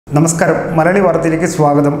നമസ്കാരം മലയാളി വാർത്തയിലേക്ക്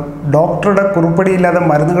സ്വാഗതം. ഡോക്ടറുടെ കുറിപ്പടിയില്ലാതെ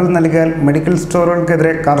മരുന്നുകൾ നൽകിയാൽ മെഡിക്കൽ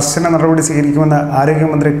സ്റ്റോറുകൾക്കെതിരെ കർശന നടപടി സ്വീകരിക്കുമെന്ന്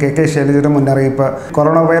ആരോഗ്യമന്ത്രി കെ ശൈലജയുടെ മുന്നറിയിപ്പ്.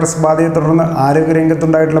 കൊറോണ വൈറസ് ബാധയെ തുടർന്ന്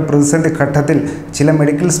ആരോഗ്യരംഗത്തുണ്ടായിട്ടുള്ള പ്രതിസന്ധി ഘട്ടത്തിൽ ചില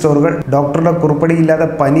മെഡിക്കൽ സ്റ്റോറുകൾ ഡോക്ടറുടെ കുറിപ്പടിയില്ലാതെ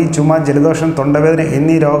പനി, ചുമ, ജലദോഷം, തൊണ്ടവേദന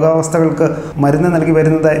എന്നീ രോഗാവസ്ഥകൾക്ക് മരുന്ന് നൽകി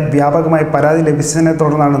വരുന്നതായി വ്യാപകമായി പരാതി ലഭിച്ചതിനെ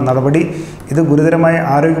തുടർന്നാണ് നടപടി. ഇത് ഗുരുതരമായ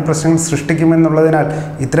ആരോഗ്യ പ്രശ്നങ്ങൾ സൃഷ്ടിക്കുമെന്നുള്ളതിനാൽ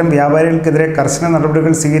ഇത്തരം വ്യാപാരികൾക്കെതിരെ കർശന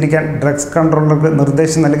നടപടികൾ സ്വീകരിക്കാൻ ഡ്രഗ്സ് കൺട്രോളർക്ക്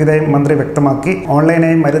നിർദ്ദേശം നൽകിയതായി മന്ത്രി വ്യക്തമാക്കി.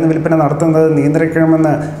 ഓൺലൈനായി മരുന്ന് വിൽപ്പന നടത്തുന്നത്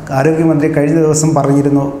നിയന്ത്രിക്കണമെന്ന് ആരോഗ്യമന്ത്രി കഴിഞ്ഞ ദിവസം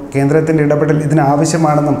പറഞ്ഞിരുന്നു. കേന്ദ്രത്തിന്റെ ഇടപെടൽ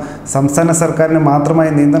ഇതിനാവശ്യമാണെന്നും സംസ്ഥാന സർക്കാരിന്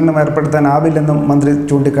മാത്രമായി നിയന്ത്രണം ഏർപ്പെടുത്താനാവില്ലെന്നും മന്ത്രി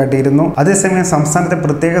ചൂണ്ടിക്കാട്ടിയിരുന്നു. അതേസമയം സംസ്ഥാനത്തെ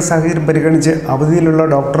പ്രത്യേക സാഹചര്യം പരിഗണിച്ച് അവധിയിലുള്ള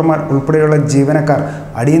ഡോക്ടർമാർ ഉൾപ്പെടെയുള്ള ജീവനക്കാർ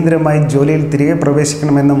അടിയന്തരമായി ജോലിയിൽ തിരികെ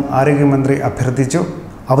പ്രവേശിക്കണമെന്നും ആരോഗ്യമന്ത്രി അഭ്യർത്ഥിച്ചു.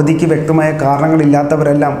 അവധിക്ക് വ്യക്തമായ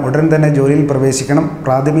കാരണങ്ങളില്ലാത്തവരെല്ലാം ഉടൻ തന്നെ ജോലിയിൽ പ്രവേശിക്കണം.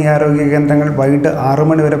 പ്രാഥമികാരോഗ്യ കേന്ദ്രങ്ങൾ വൈകിട്ട് 6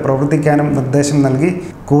 മണി വരെ പ്രവർത്തിക്കാനും നിർദ്ദേശം നൽകി.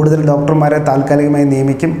 കൂടുതൽ ഡോക്ടർമാരെ താൽക്കാലികമായി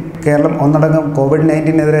നിയമിക്കും. കേരളം ഒന്നടങ്കം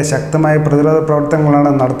COVID-19-നെതിരെ ശക്തമായ പ്രതിരോധ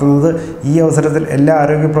പ്രവർത്തനങ്ങളാണ് നടത്തുന്നത്. ഈ അവസരത്തിൽ എല്ലാ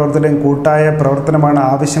ആരോഗ്യ പ്രവർത്തകരുടെയും കൂട്ടായ പ്രവർത്തനമാണ്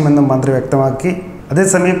ആവശ്യമെന്നും മന്ത്രി വ്യക്തമാക്കി.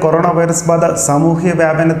 അതേസമയം കൊറോണ വൈറസ് ബാധ സാമൂഹിക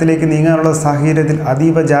വ്യാപനത്തിലേക്ക് നീങ്ങാനുള്ള സാഹചര്യത്തിൽ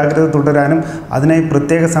അതീവ ജാഗ്രത തുടരാനും അതിനായി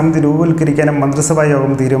പ്രത്യേക സമിതി രൂപവൽക്കരിക്കാനും മന്ത്രിസഭാ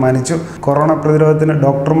യോഗം തീരുമാനിച്ചു. കൊറോണ പ്രതിരോധത്തിന്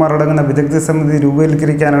ഡോക്ടർമാർ അടങ്ങുന്ന വിദഗ്ധ സമിതി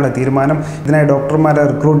രൂപവൽക്കരിക്കാനാണ് തീരുമാനം. ഇതിനായി ഡോക്ടർമാരെ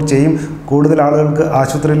റിക്രൂട്ട് ചെയ്യും. കൂടുതൽ ആളുകൾക്ക്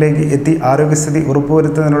ആശുപത്രിയിലേക്ക് എത്തി ആരോഗ്യസ്ഥിതി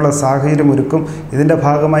ഉറപ്പുവരുത്തുന്നതിനുള്ള സാഹചര്യം ഒരുക്കും. ഇതിൻ്റെ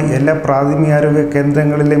ഭാഗമായി എല്ലാ പ്രാഥമികാരോഗ്യ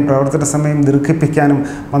കേന്ദ്രങ്ങളിലെയും പ്രവർത്തന സമയം ദീർഘിപ്പിക്കാനും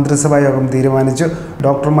മന്ത്രിസഭാ യോഗം തീരുമാനിച്ചു.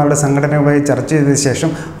 ഡോക്ടർമാരുടെ സംഘടനയുമായി ചർച്ച ചെയ്ത ശേഷം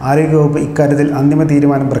ആരോഗ്യവകുപ്പ് ഇക്കാര്യത്തിൽ അന്തിമ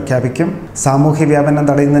തീരുമാനം പ്രഖ്യാപിക്കും. സാമൂഹ്യ വ്യാപനം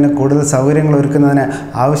തടയുന്നതിന് കൂടുതൽ സൗകര്യങ്ങൾ ഒരുക്കുന്നതിന്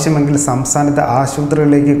ആവശ്യമെങ്കിൽ സംസ്ഥാനത്തെ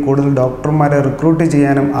ആശുപത്രികളിലേക്ക് കൂടുതൽ ഡോക്ടർമാരെ റിക്രൂട്ട്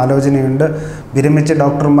ചെയ്യാനും ആലോചനയുണ്ട്. വിരമിച്ച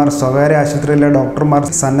ഡോക്ടർമാർ, സ്വകാര്യ ആശുപത്രിയിലെ ഡോക്ടർമാർ,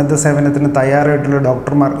 സന്നദ്ധ സേവനത്തിന് തയ്യാറായിട്ടുള്ള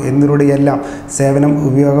ഡോക്ടർമാർ എന്നിവരുടെയെല്ലാം സേവനം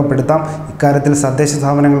ഉപയോഗപ്പെടുത്താം. ഇക്കാര്യത്തിൽ തദ്ദേശ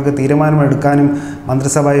സ്ഥാപനങ്ങൾക്ക് തീരുമാനമെടുക്കാനും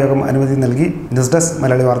മന്ത്രിസഭാ യോഗം അനുമതി നൽകി. ന്യൂസ് ഡെസ്ക്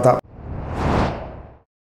മലയാളി വാർത്ത.